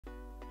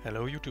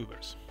Hello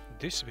YouTubers,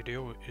 this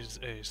video is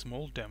a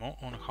small demo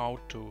on how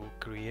to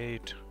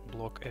create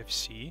block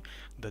FC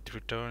that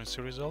returns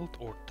a result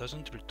or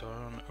doesn't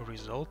return a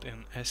result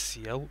in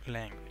SCL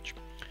language.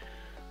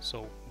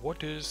 So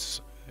what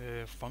is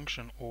a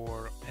function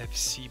or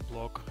FC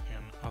block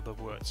in other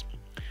words?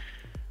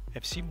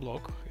 FC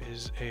block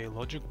is a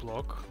logic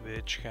block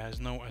which has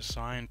no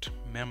assigned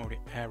memory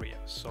area,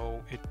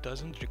 so it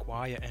doesn't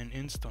require an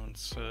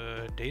instance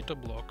data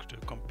block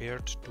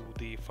compared to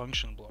the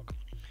function block.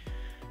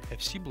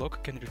 FC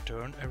block can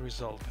return a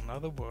result. In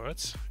other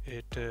words,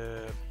 it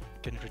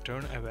can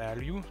return a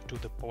value to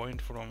the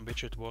point from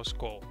which it was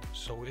called.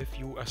 So if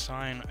you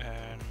assign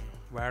a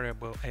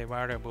variable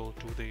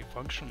to the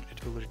function,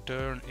 it will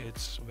return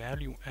its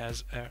value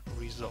as a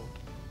result.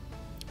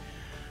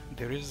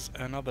 There is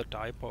another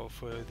type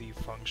of the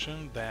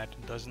function that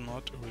does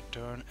not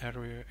return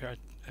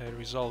a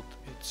result.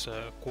 It's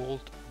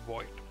called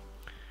void.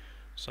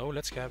 So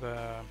let's have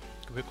a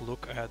quick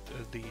look at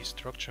the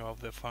structure of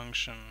the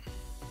function.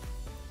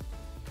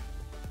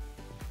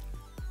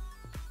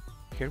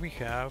 Here we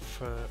have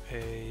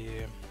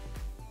a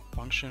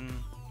function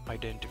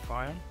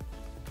identifier,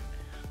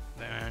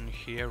 then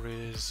here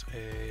is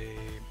a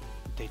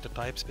data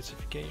type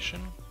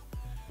specification,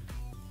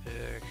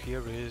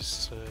 here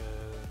is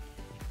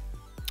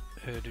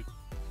a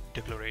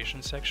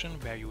declaration section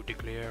where you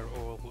declare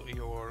all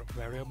your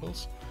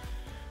variables,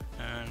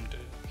 and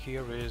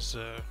here is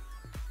a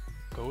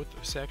code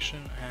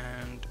section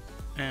and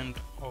end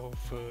of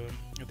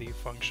the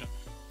function.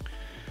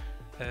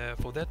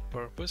 For that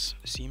purpose,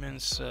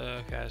 Siemens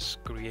has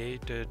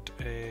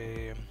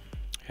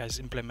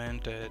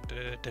implemented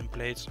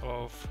templates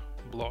of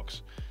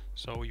blocks,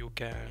 so you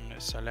can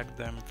select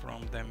them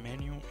from the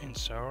menu,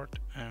 insert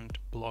and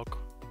block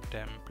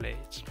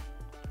templates.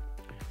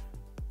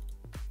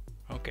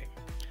 Okay,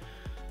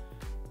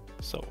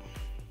 so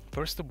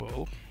first of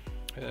all,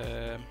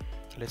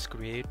 let's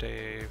create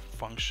a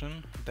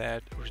function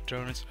that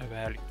returns a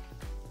value.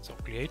 So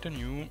create a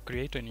new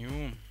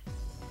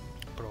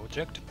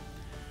project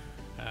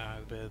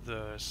with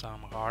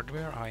some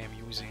hardware. I am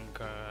using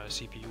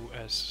CPU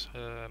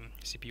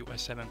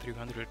S7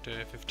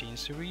 315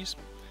 series,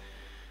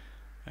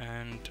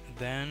 and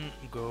then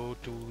go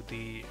to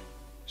the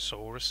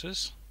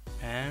sources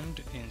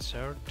and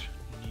insert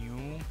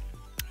new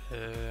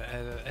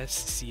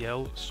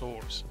SCL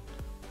source.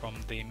 From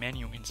the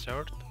menu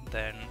insert,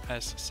 then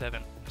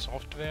S7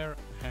 software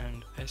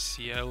and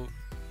SCL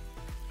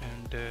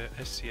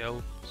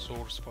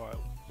source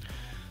file.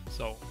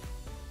 So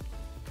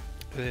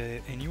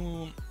a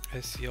new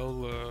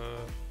SCL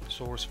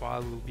source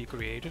file will be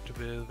created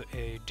with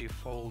a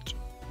default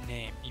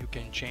name. You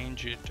can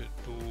change it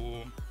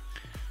to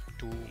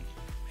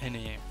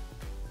any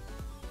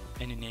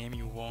name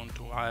you want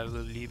to. I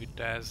will leave it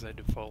as a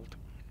default.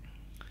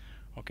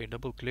 Okay,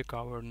 double click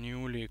our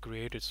newly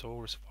created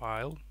source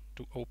file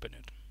to open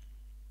it.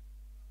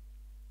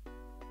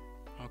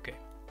 Okay,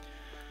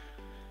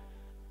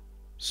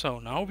 so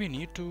now we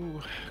need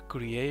to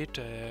create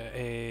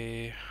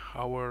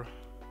our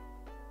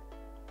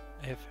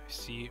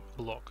FC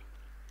block.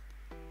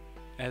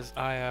 As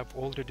I have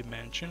already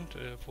mentioned,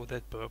 for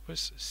that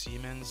purpose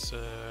Siemens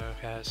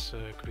has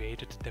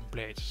created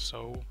templates,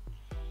 so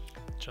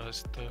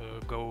just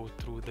go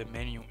through the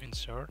menu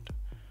insert,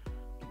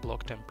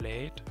 block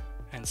template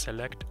and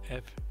select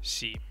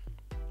FC.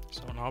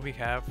 So now we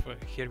have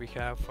here we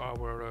have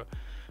our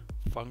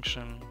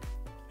function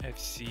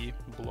FC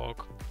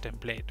block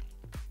template.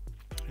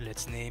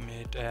 Let's name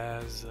it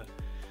as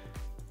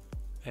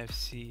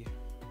FC1.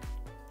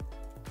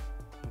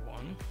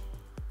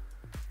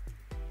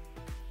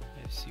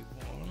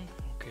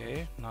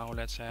 Okay, now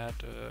let's add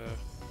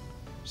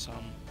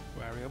some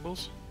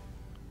variables.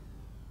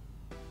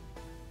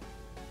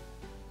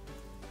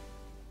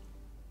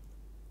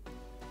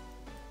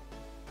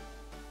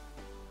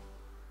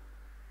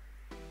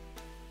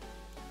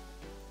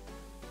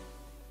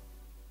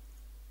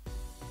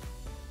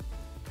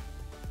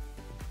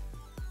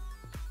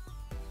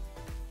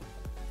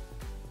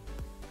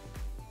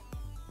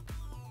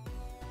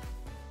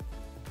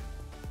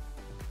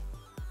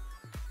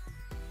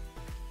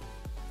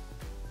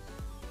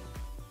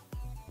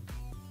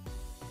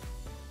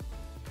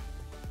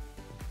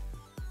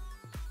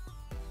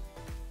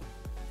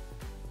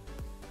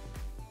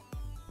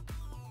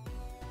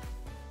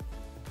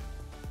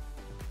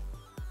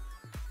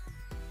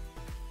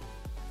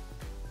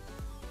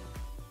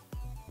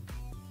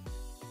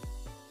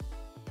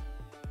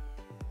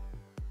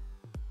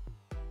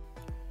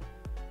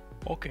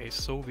 Okay,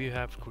 so we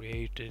have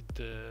created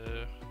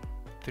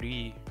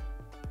three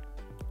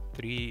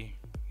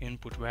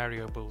input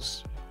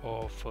variables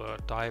of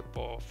type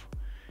of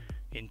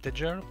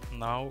integer.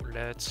 Now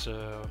let's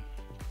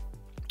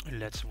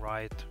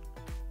write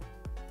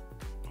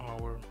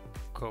our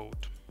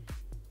code.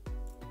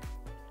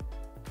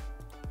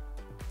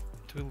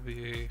 It will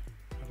be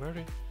a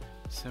very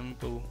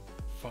simple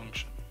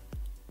function.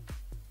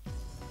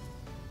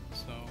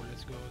 So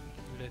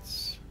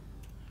let's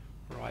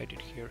write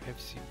it here,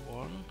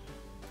 FC1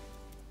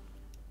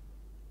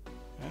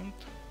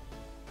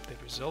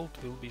 the result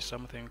will be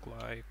something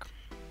like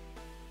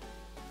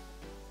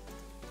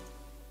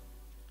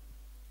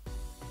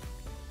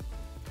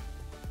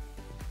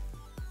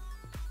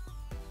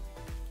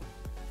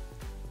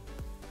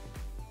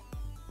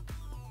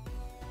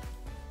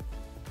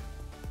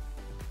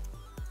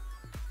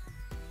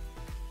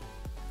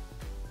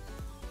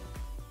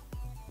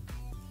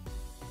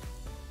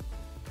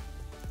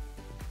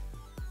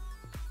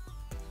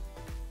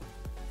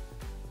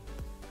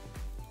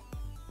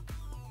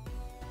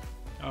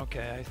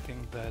okay, I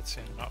think that's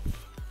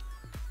enough.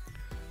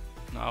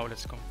 Now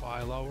let's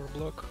compile our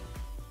block.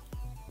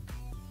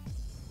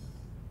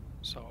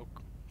 So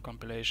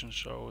compilation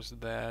shows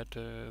that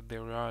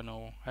there are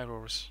no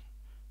errors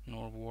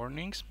nor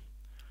warnings.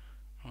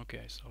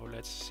 Okay, so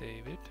let's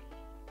save it.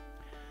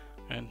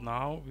 And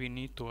now we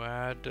need to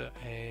add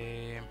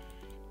a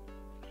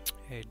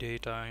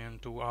data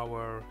into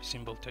our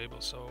symbol table.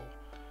 So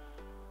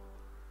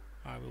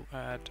I will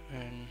add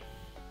an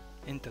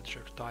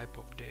integer type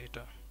of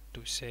data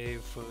to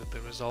save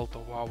the result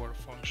of our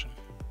function.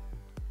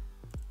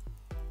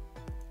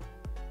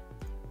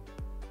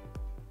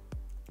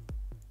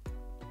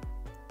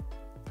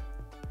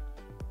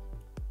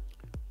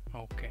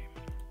 Okay.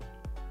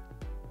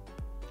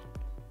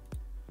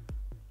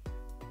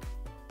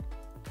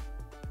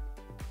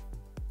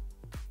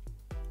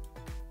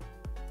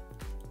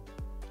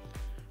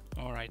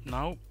 Alright,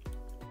 now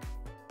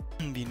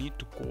we need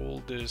to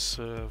call this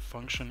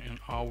function in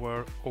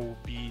our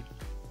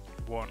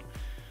OB1.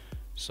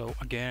 So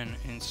again,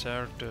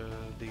 insert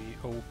the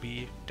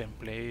OB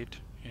template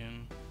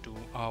into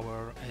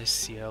our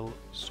SCL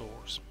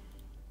source.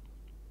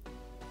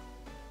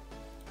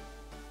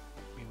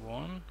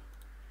 OB1,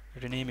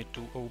 rename it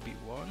to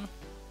OB1.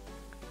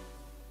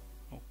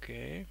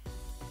 Okay,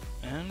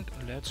 and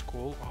let's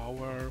call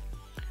our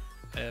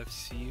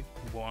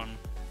FC1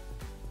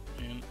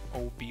 in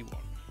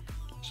OB1.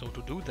 So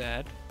to do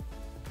that,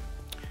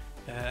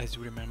 as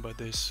you remember,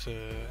 this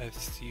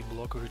FC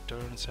block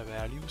returns a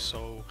value,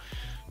 so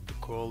to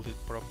call it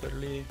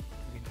properly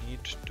we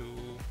need to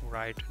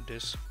write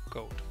this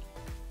code.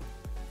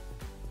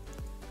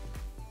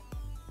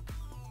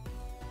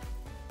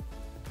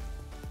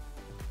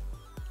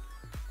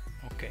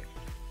 Okay,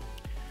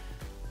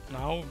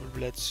 now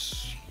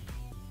let's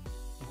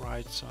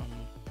write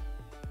some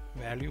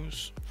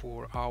values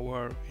for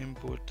our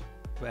input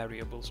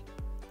variables.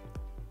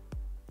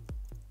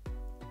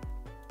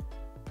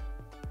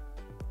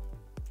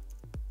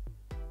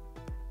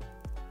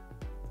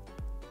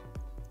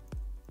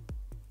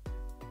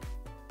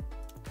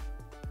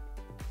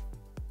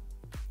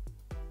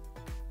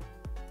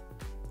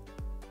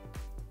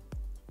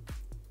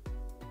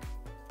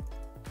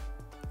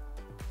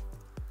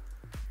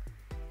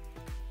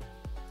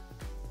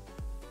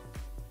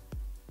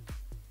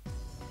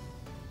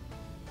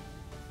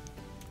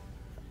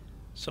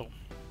 So,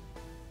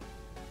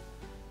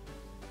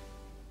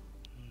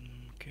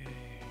 okay,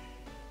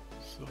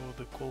 so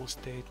the call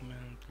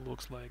statement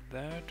looks like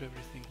that,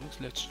 everything looks,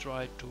 let's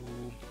try to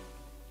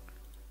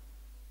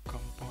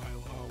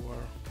compile our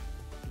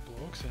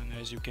blocks, and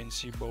as you can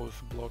see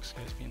both blocks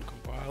has been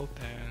compiled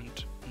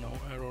and no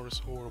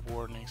errors or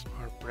warnings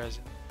are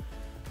present.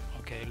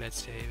 Okay,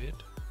 let's save it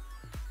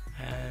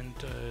and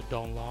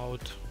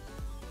download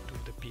to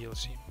the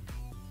PLC.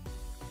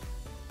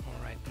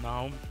 Alright,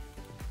 now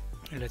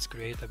let's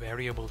create a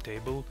variable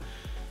table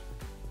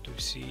to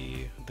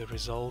see the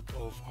result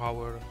of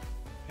our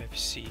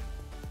FC.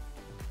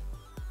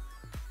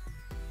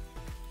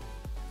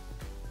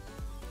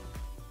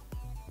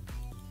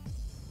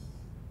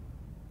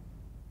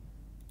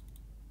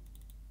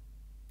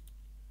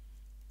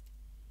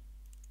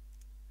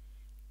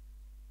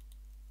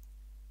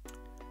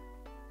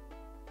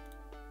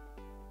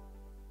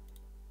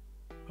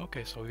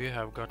 Okay, so we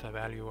have got a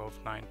value of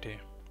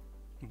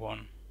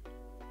 91.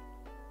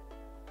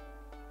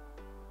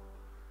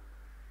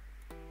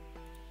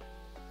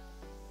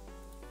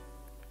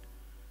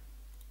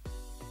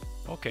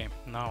 Okay,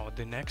 now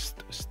the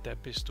next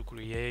step is to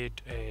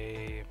create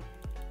a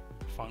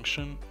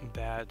function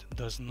that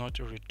does not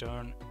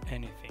return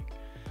anything.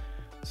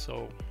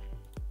 So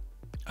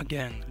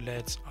again,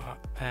 let's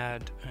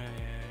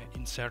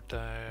insert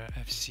a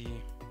FC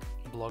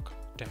block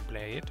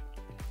template.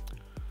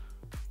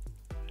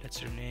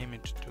 Let's rename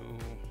it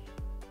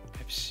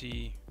to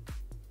FC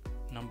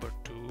number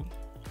 2.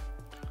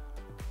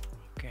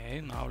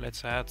 Okay, now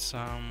let's add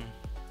some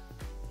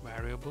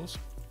variables.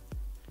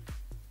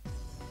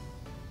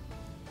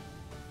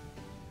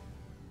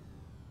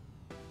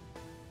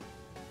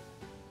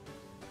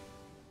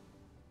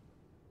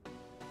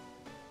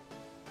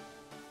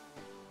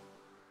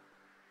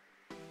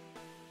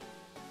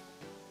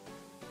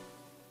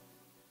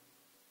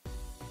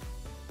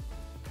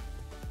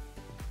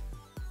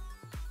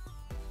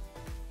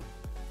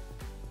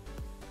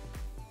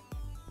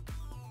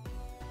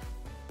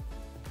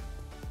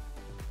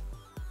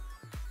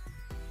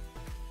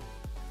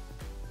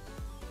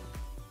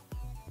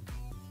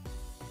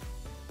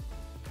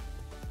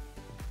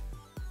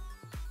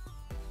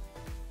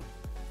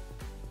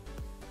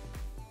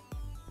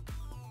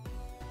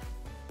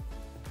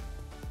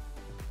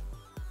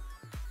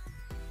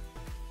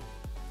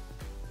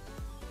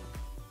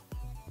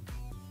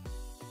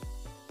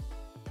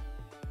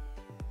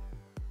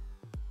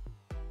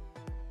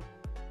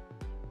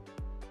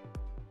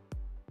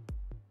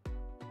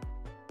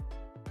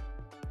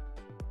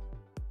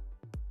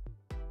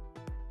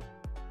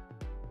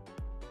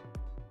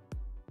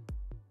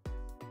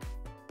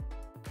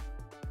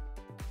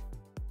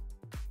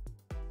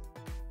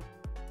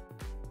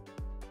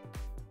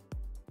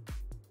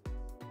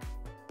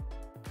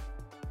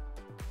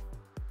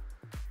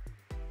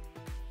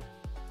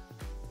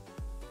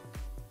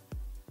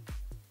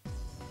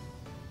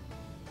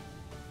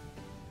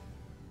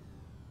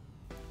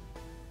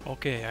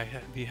 Okay,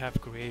 we have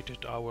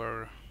created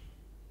our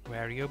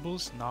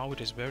variables. Now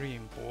it is very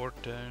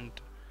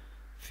important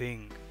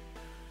thing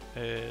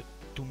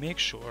to make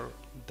sure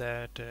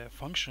that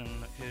function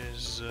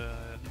is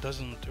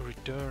doesn't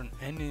return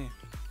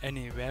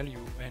any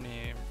value,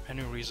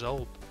 any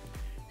result.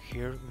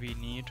 Here we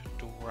need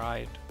to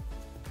write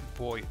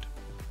void.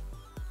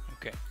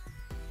 Okay,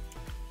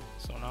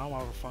 so now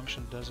our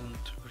function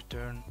doesn't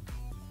return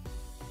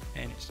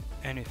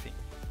anything.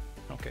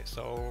 Okay,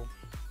 so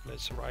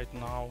let's write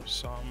now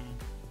some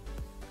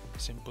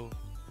simple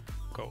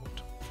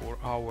code for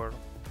our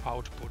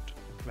output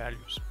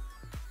values.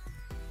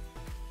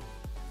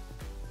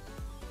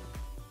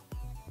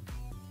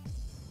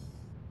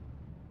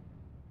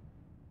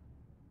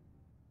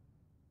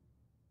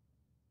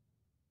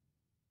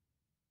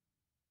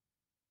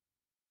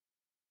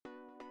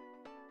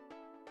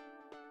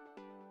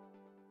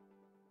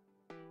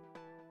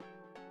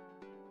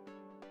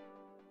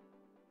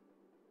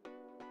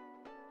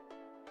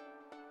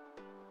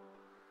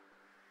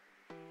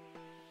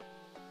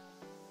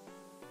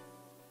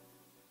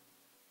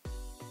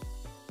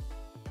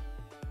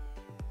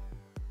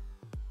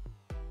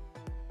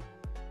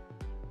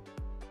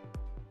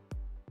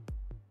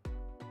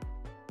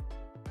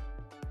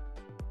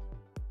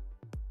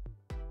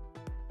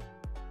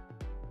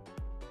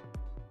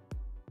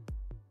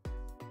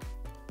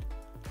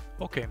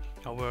 Okay,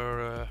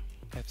 our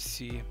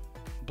FC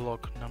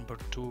block number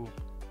 2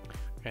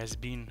 has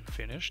been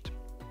finished.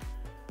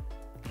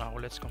 Now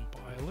let's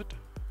compile it.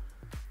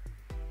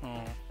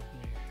 Oh,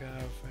 we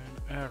have an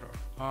error.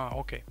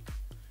 Okay.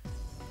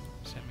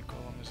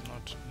 Semicolon is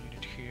not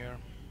needed here.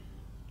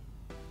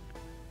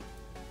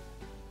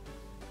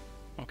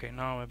 Okay,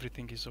 now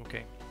everything is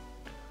okay.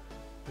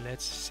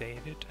 Let's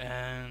save it,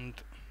 and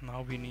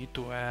now we need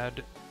to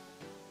add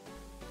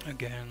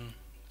again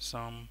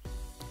some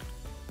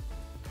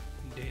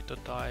data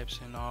types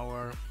in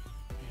our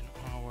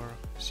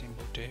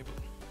symbol table.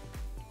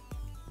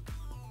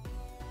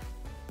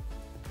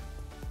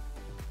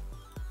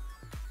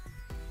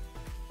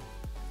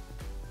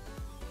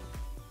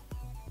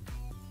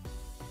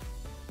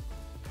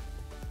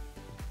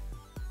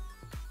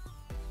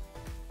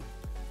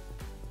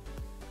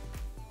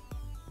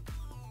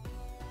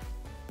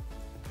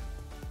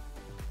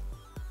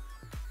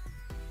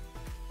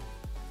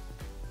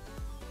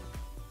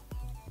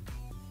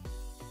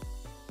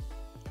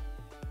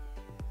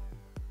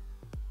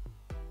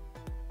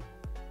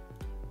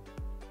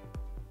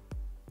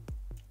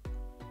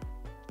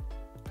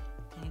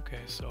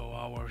 Okay, so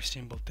our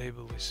symbol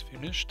table is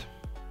finished.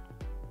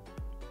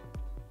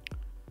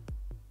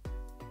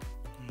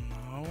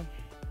 Now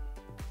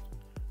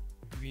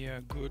we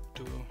are good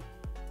to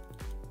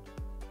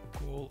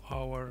call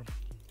our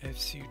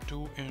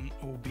FC2 in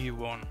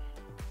OB1.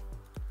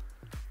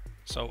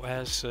 So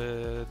as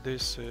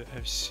this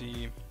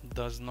FC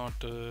does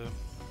not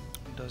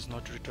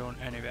return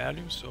any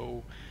value,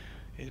 so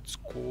its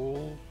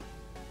call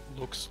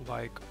looks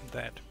like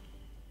that.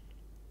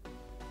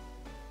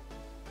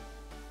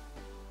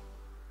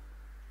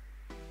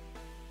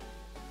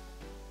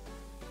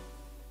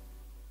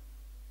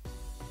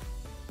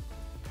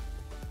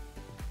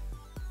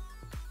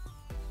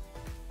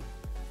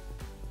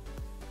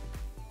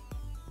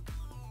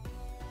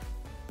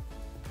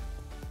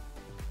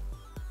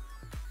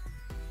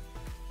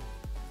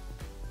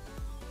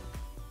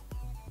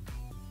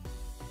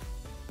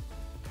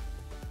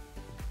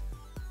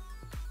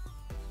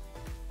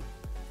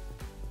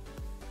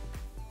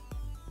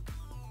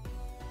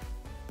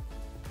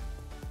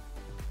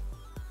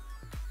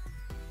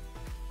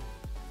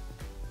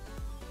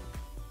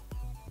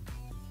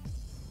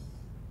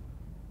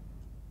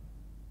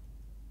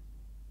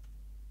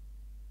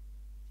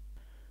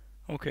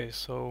 Okay,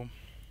 so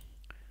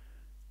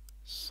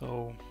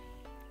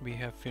we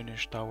have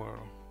finished our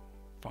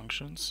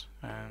functions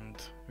and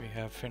we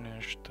have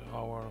finished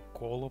our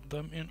call of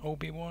them in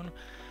OB1.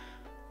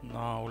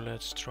 Now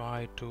let's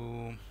try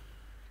to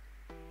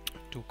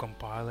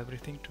compile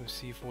everything to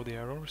see for the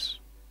errors.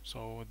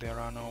 So there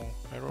are no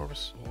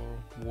errors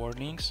or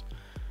warnings.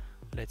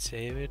 Let's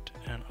save it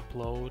and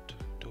upload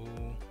to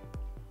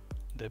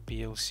the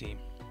PLC.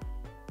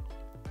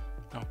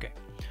 Okay.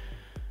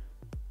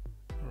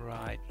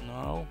 Right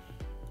now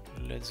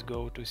let's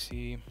go to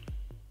see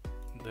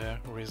the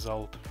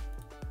result.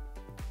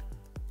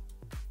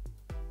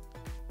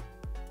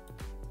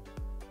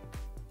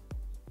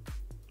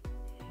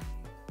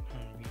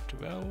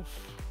 V12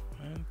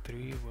 and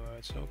 3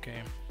 words.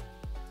 Okay,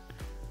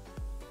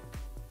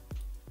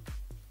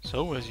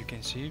 so as you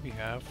can see, we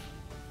have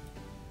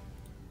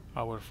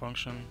our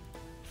function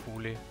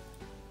fully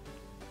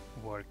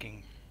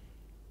working.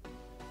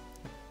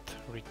 It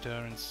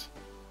returns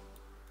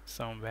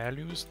some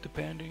values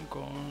depending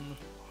on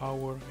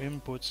our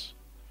inputs.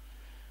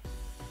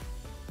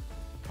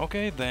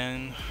 Okay,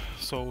 then,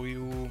 so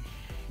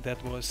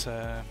that was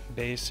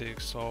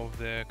basics of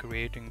the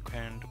creating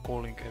and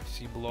calling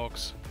FC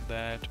blocks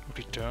that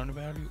return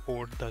value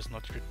or does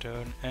not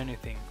return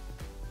anything.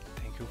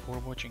 Thank you for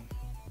watching.